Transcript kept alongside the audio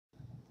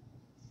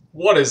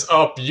What is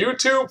up,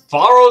 YouTube?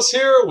 Fahros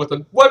here with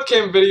a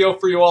webcam video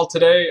for you all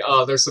today.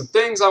 There's some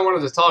things I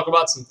wanted to talk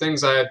about, some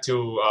things I had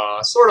to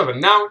sort of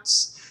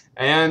announce.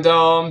 And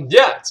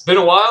yeah, it's been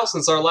a while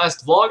since our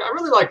last vlog. I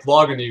really like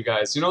vlogging to you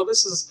guys. You know,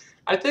 this is,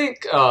 I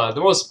think, the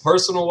most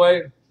personal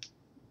way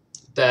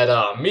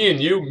that me and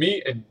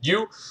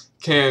you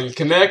can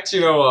connect.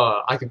 You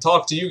know, I can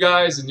talk to you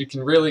guys and you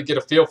can really get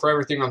a feel for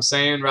everything I'm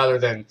saying rather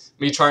than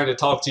me trying to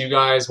talk to you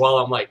guys while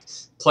I'm like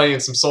playing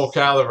some Soul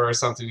Calibur or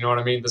something, you know what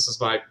I mean? This is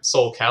my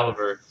Soul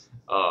Calibur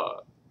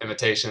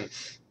imitation.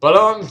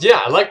 But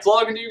yeah, I like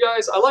vlogging to you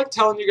guys. I like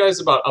telling you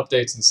guys about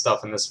updates and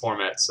stuff in this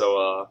format.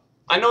 So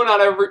I know not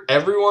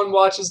everyone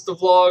watches the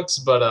vlogs,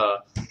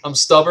 but I'm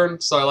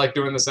stubborn, so I like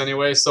doing this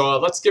anyway. So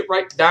let's get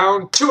right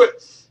down to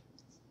it.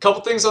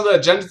 Couple things on the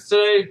agenda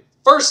today.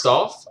 First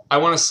off, I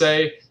want to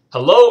say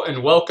hello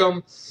and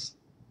welcome.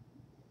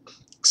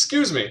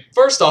 Excuse me.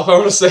 First off, I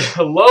want to say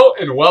hello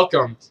and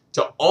welcome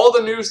to all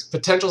the new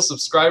potential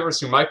subscribers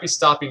who might be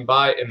stopping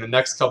by in the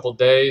next couple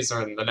days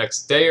or in the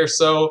next day or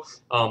so.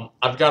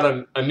 I've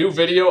got a new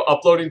video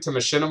uploading to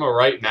Machinima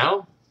right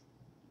now.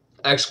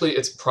 Actually,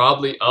 it's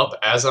probably up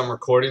as I'm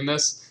recording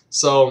this.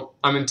 So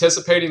I'm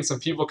anticipating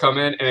some people come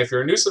in, and if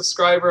you're a new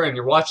subscriber and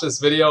you're watching this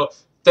video,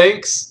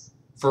 thanks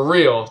for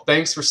real.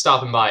 Thanks for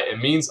stopping by. It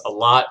means a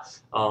lot.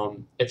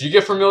 If you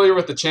get familiar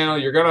with the channel,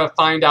 you're going to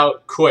find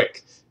out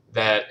quick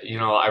that, you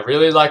know, I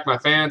really like my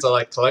fans. I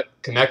like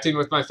connecting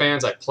with my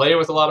fans. I play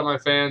with a lot of my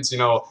fans. You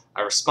know,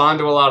 I respond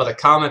to a lot of the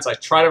comments. I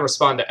try to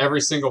respond to every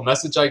single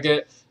message I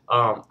get.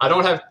 I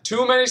don't have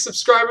too many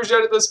subscribers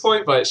yet at this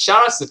point, but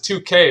shout outs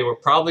to 2K. We're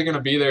probably going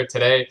to be there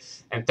today.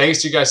 And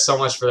thanks to you guys so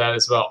much for that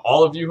as well.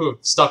 All of you who have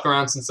stuck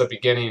around since the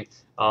beginning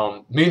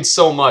means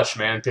so much,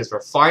 man, because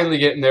we're finally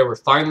getting there. We're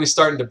finally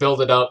starting to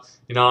build it up.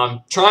 You know, I'm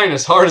trying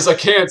as hard as I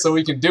can so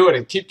we can do it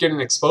and keep getting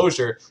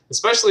exposure,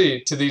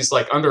 especially to these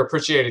like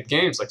underappreciated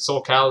games like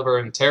Soul Calibur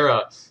and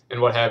Tera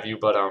and what have you.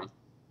 But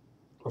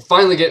we're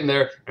finally getting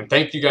there, and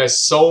thank you guys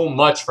so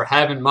much for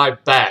having my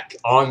back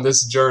on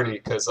this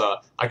journey, because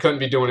I couldn't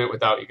be doing it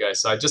without you guys.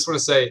 So I just want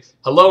to say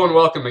hello and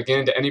welcome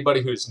again to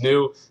anybody who's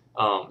new.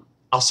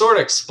 I'll sort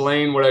of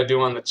explain what I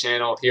do on the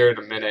channel here in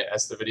a minute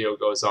as the video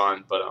goes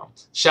on, but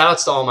shout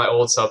outs to all my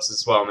old subs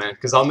as well, man,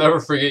 because I'll never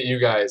forget you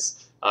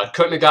guys.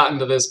 Couldn't have gotten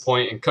to this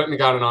point and couldn't have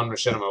gotten on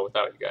Machinima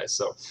without you guys.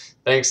 So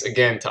thanks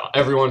again to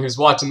everyone who's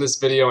watching this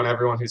video and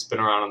everyone who's been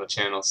around on the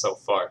channel so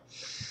far.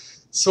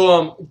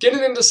 So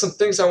getting into some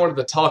things I wanted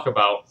to talk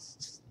about.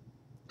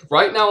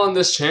 Right now on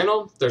this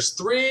channel, there's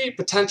 3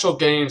 potential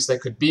games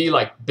that could be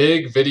like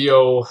big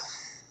video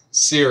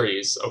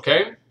series,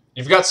 okay?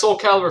 You've got Soul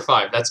Calibur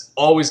 5. That's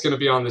always going to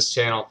be on this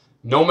channel,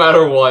 no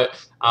matter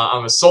what.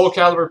 I'm a Soul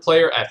Calibur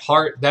player at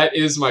heart. That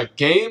is my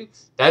game.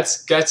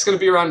 That's going to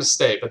be around to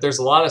stay. But there's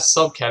a lot of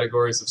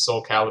subcategories of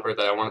Soul Calibur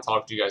that I want to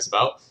talk to you guys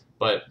about.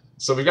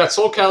 So we've got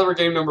Soul Calibur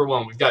game number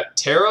 1. We've got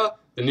Tera,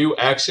 the new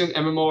action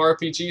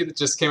MMORPG that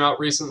just came out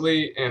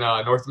recently in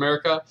North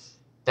America.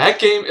 That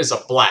game is a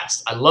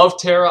blast. I love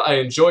Tera. I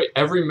enjoy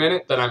every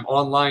minute that I'm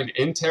online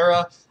in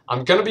Tera.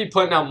 I'm going to be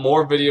putting out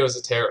more videos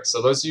of Tera.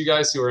 So those of you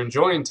guys who are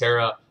enjoying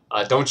Tera,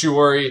 don't you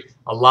worry,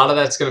 a lot of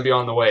that's going to be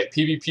on the way.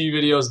 PvP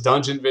videos,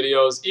 dungeon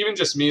videos, even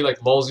just me like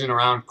lolzing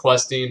around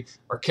questing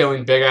or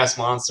killing big-ass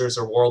monsters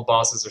or world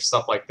bosses or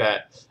stuff like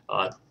that.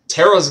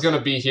 Tera's going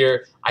to be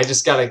here. I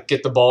just got to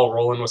get the ball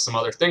rolling with some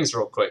other things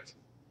real quick.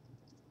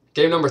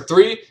 Game number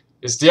 3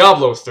 is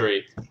Diablo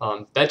 3.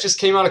 That just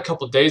came out a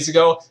couple days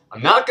ago.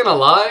 I'm not going to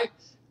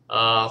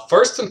lie,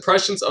 first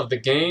impressions of the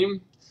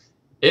game,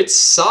 it's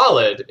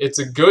solid. It's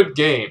a good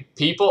game.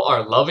 People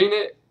are loving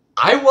it.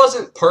 I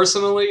wasn't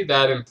personally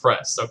that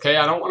impressed, okay?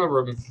 I don't want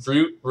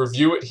to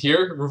review it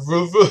here,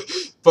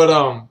 but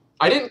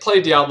I didn't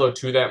play Diablo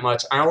 2 that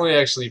much. I only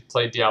actually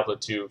played Diablo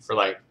 2 for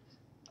like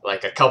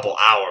a couple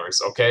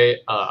hours, okay?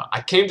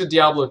 I came to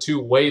Diablo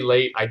 2 way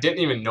late. I didn't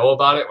even know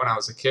about it when I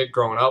was a kid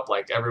growing up,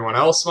 like everyone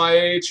else my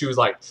age who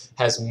like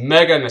has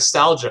mega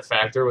nostalgia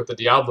factor with the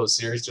Diablo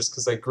series just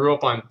because they grew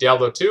up on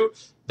Diablo 2.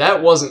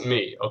 That wasn't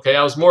me, okay?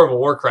 I was more of a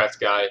Warcraft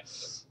guy.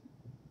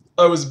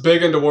 I was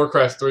big into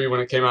Warcraft 3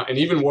 when it came out, and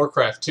even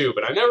Warcraft 2,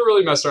 but I never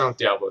really messed around with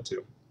Diablo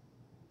 2.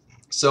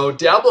 So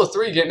Diablo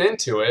 3, getting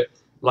into it,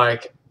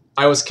 like,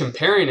 I was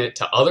comparing it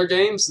to other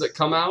games that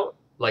come out,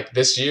 like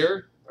this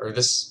year, or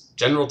this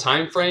general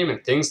time frame,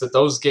 and things that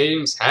those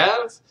games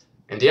have,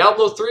 and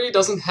Diablo 3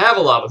 doesn't have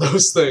a lot of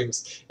those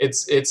things. It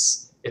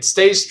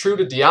stays true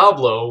to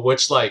Diablo,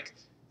 which, like,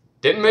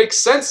 didn't make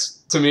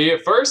sense to me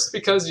at first,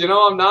 because, you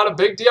know, I'm not a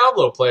big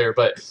Diablo player,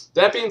 but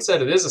that being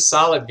said, it is a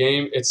solid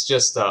game. It's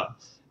just,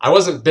 I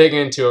wasn't big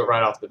into it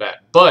right off the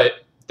bat,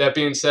 but that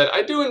being said,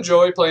 I do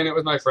enjoy playing it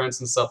with my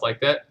friends and stuff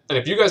like that. And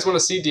if you guys want to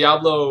see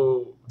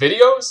Diablo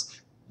videos,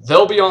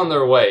 they'll be on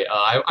their way.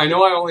 I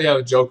know I only have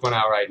a joke one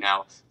out right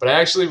now, but I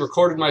actually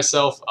recorded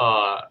myself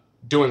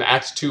doing the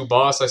Act 2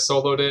 boss. I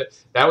soloed it.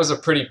 That was a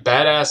pretty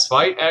badass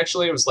fight,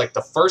 actually. It was like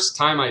the first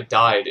time I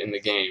died in the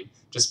game,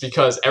 just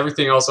because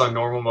everything else on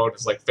normal mode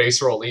was like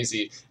face roll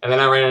easy. And then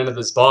I ran into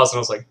this boss and I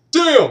was like,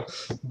 damn!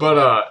 But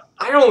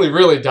I only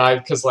really died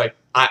because like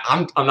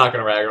I'm not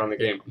gonna rag on the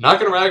game. I'm not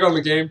gonna rag on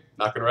the game.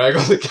 Not gonna rag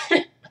on the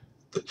game.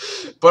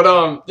 But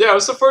yeah, it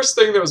was the first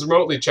thing that was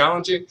remotely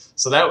challenging,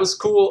 so that was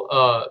cool.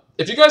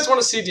 If you guys want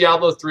to see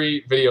Diablo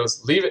 3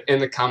 videos, leave it in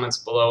the comments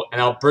below,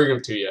 and I'll bring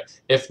them to you.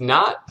 If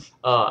not,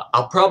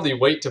 I'll probably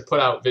wait to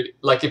put out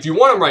like if you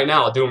want them right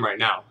now, I'll do them right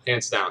now,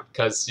 hands down,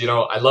 because you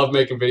know I love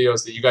making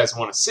videos that you guys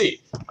want to see.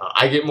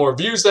 I get more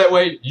views that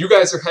way. You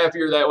guys are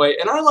happier that way,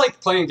 and I like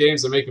playing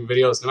games and making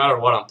videos no matter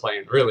what I'm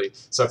playing, really.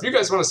 So if you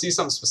guys want to see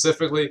something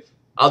specifically,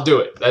 I'll do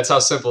it. That's how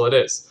simple it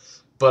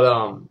is.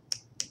 But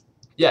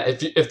yeah,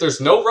 if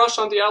there's no rush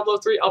on Diablo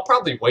 3, I'll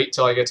probably wait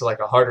till I get to like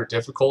a harder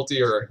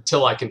difficulty or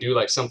till I can do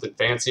like something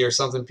fancy or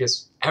something,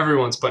 because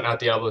everyone's putting out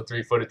Diablo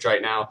 3 footage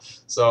right now.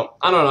 So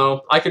I don't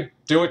know. I could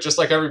do it just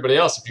like everybody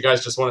else if you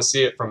guys just want to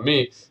see it from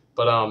me.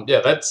 But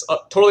yeah, that's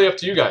totally up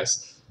to you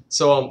guys.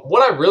 So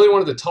what I really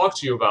wanted to talk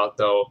to you about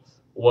though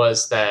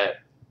was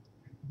that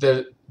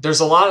there's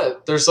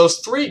those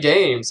 3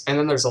 games, and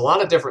then there's a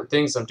lot of different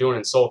things I'm doing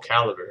in Soul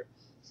Calibur.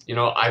 You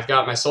know, I've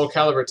got my Soul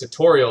Calibur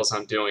tutorials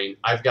I'm doing.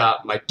 I've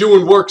got my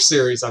Doing Work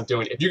series I'm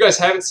doing. If you guys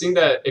haven't seen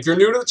that, if you're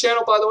new to the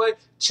channel, by the way,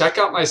 check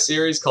out my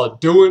series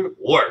called Doing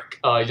Work.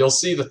 You'll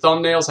see the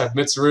thumbnails have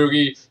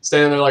Mitsurugi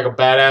standing there like a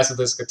badass with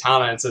this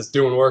katana and it says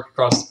Doing Work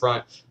across the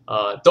front.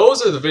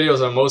 Those are the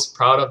videos I'm most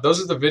proud of.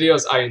 Those are the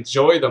videos I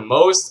enjoy the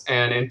most,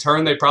 and in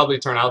turn, they probably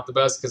turn out the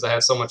best because I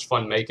have so much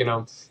fun making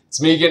them.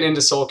 It's me getting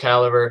into Soul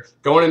Calibur,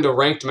 going into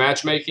ranked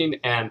matchmaking,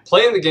 and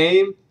playing the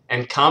game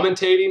and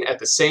commentating at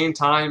the same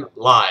time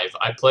live.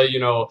 I play, you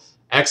know,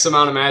 X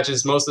amount of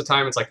matches. Most of the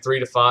time it's like 3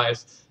 to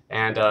 5.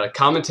 And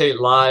commentate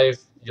live.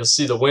 You'll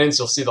see the wins,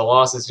 you'll see the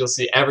losses, you'll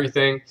see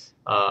everything.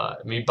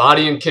 Me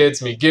bodying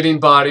kids, me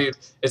getting bodied.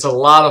 It's a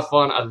lot of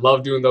fun. I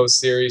love doing those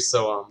series.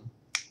 So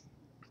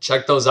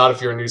check those out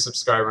if you're a new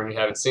subscriber and you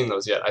haven't seen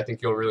those yet. I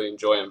think you'll really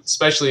enjoy them,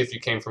 especially if you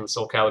came from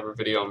Soul Calibur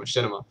video on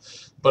Machinima.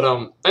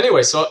 But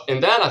anyway, so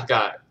in that I've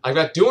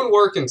got Doing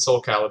Work in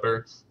Soul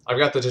Calibur. I've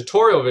got the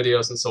tutorial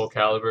videos in Soul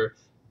Calibur,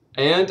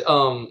 and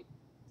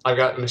I've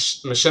got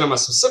Machinima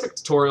specific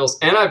tutorials,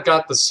 and I've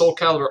got the Soul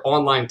Calibur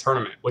online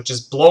tournament, which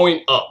is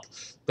blowing up.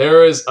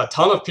 There is a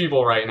ton of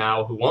people right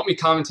now who want me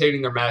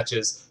commentating their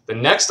matches. The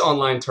next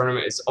online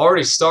tournament is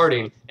already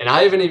starting, and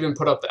I haven't even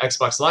put up the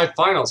Xbox Live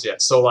Finals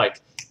yet. So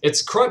like,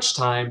 it's crunch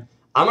time.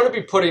 I'm going to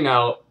be putting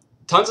out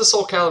tons of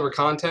Soul Calibur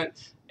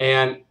content,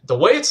 and the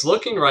way it's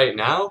looking right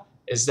now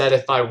is that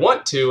if I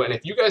want to, and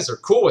if you guys are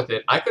cool with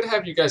it, I could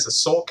have you guys a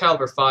Soul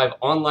Calibur 5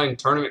 online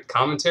tournament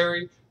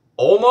commentary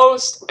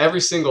almost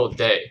every single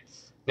day.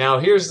 Now,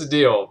 here's the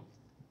deal.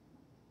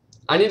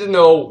 I need to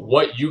know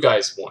what you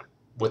guys want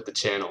with the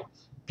channel,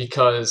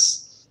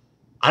 because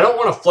I don't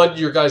want to flood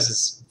your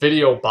guys'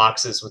 video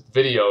boxes with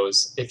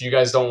videos if you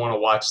guys don't want to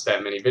watch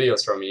that many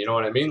videos from me. You know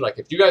what I mean? Like,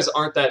 if you guys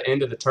aren't that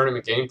into the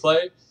tournament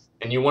gameplay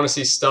and you want to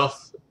see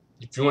stuff,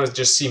 if you want to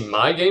just see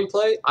my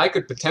gameplay, I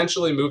could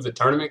potentially move the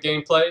tournament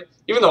gameplay,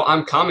 even though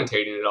I'm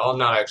commentating it all. I'm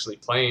not actually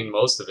playing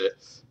most of it.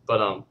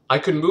 But I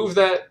could move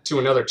that to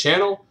another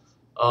channel,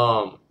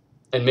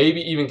 and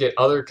maybe even get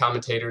other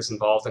commentators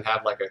involved and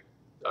have like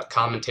a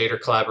commentator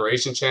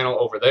collaboration channel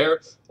over there.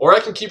 Or I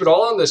can keep it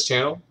all on this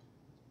channel.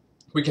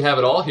 We can have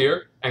it all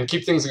here and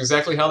keep things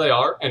exactly how they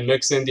are and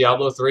mix in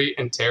Diablo 3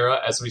 and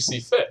Tera as we see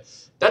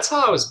fit. That's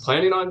how I was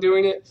planning on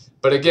doing it.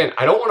 But again,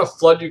 I don't want to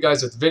flood you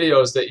guys with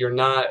videos that you're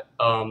not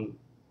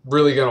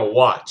really going to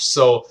watch.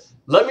 So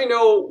let me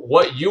know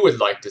what you would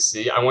like to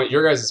see. I want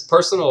your guys'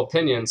 personal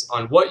opinions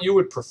on what you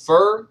would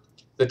prefer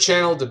the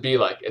channel to be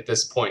like at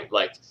this point.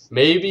 Like,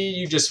 maybe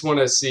you just want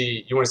to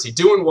see,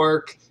 Doing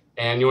Work,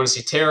 and you want to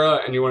see Tera,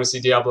 and you want to see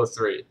Diablo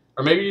 3.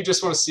 Or maybe you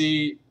just want to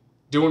see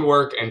Doing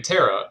Work and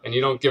Tera, and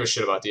you don't give a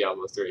shit about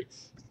Diablo 3.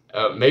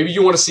 Maybe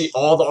you want to see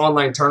all the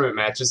online tournament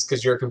matches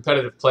because you're a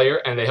competitive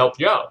player and they help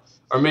you out.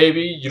 Or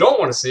maybe you don't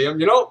want to see them.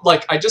 You know,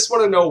 like, I just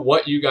want to know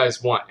what you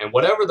guys want. And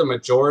whatever the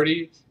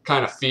majority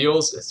kind of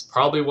feels is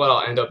probably what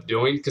I'll end up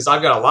doing, because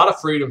I've got a lot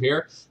of freedom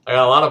here. I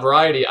got a lot of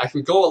variety. I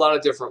can go a lot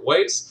of different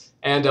ways.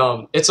 And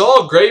it's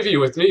all gravy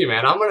with me,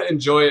 man. I'm going to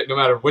enjoy it no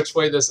matter which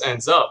way this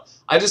ends up.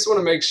 I just want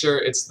to make sure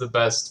it's the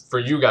best for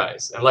you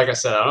guys. And like I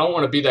said, I don't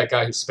want to be that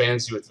guy who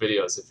spams you with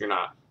videos if you're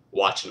not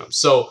watching them.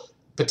 So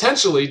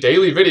potentially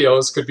daily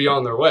videos could be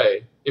on their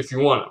way if you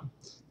want them.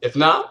 If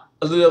not,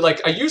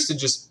 like, I used to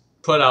just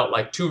put out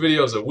like 2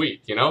 videos a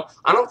week, you know?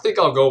 I don't think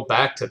I'll go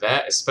back to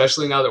that,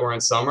 especially now that we're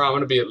in summer. I'm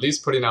going to be at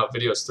least putting out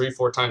videos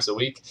 3-4 times a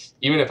week,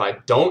 even if I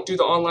don't do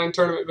the online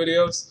tournament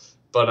videos.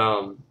 But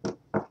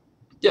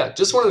yeah,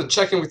 just wanted to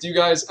check in with you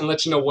guys and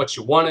let you know what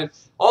you wanted.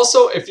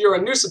 Also, if you're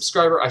a new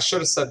subscriber, I should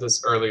have said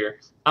this earlier.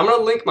 I'm going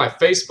to link my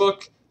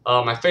Facebook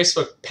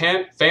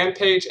fan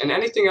page, and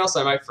anything else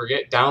I might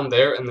forget down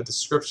there in the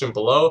description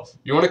below. If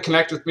you want to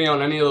connect with me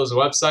on any of those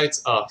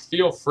websites,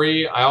 feel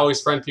free. I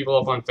always friend people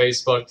up on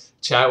Facebook,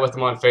 chat with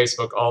them on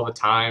Facebook all the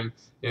time.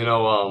 You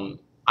know,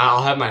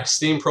 I'll have my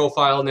Steam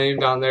profile name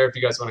down there if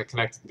you guys want to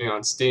connect with me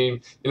on Steam.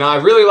 You know, I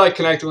really like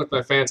connecting with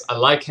my fans. I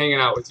like hanging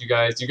out with you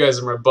guys. You guys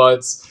are my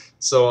buds.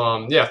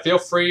 So, yeah, feel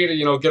free to,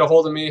 you know, get a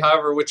hold of me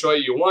however which way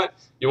you want.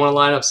 You want to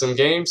line up some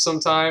games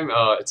sometime,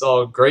 it's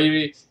all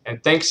gravy.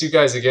 And thanks you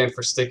guys again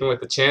for sticking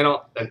with the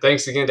channel. And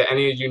thanks again to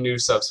any of you new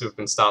subs who've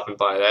been stopping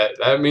by.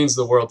 That means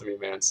the world to me,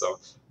 man. So,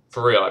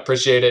 for real, I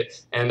appreciate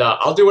it. And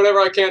I'll do whatever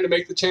I can to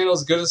make the channel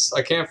as good as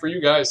I can for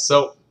you guys.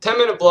 So,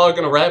 10-minute vlog,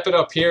 gonna wrap it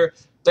up here.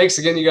 Thanks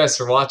again, you guys,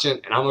 for watching,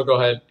 and I'm going to go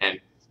ahead and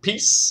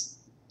peace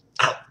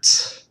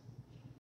out.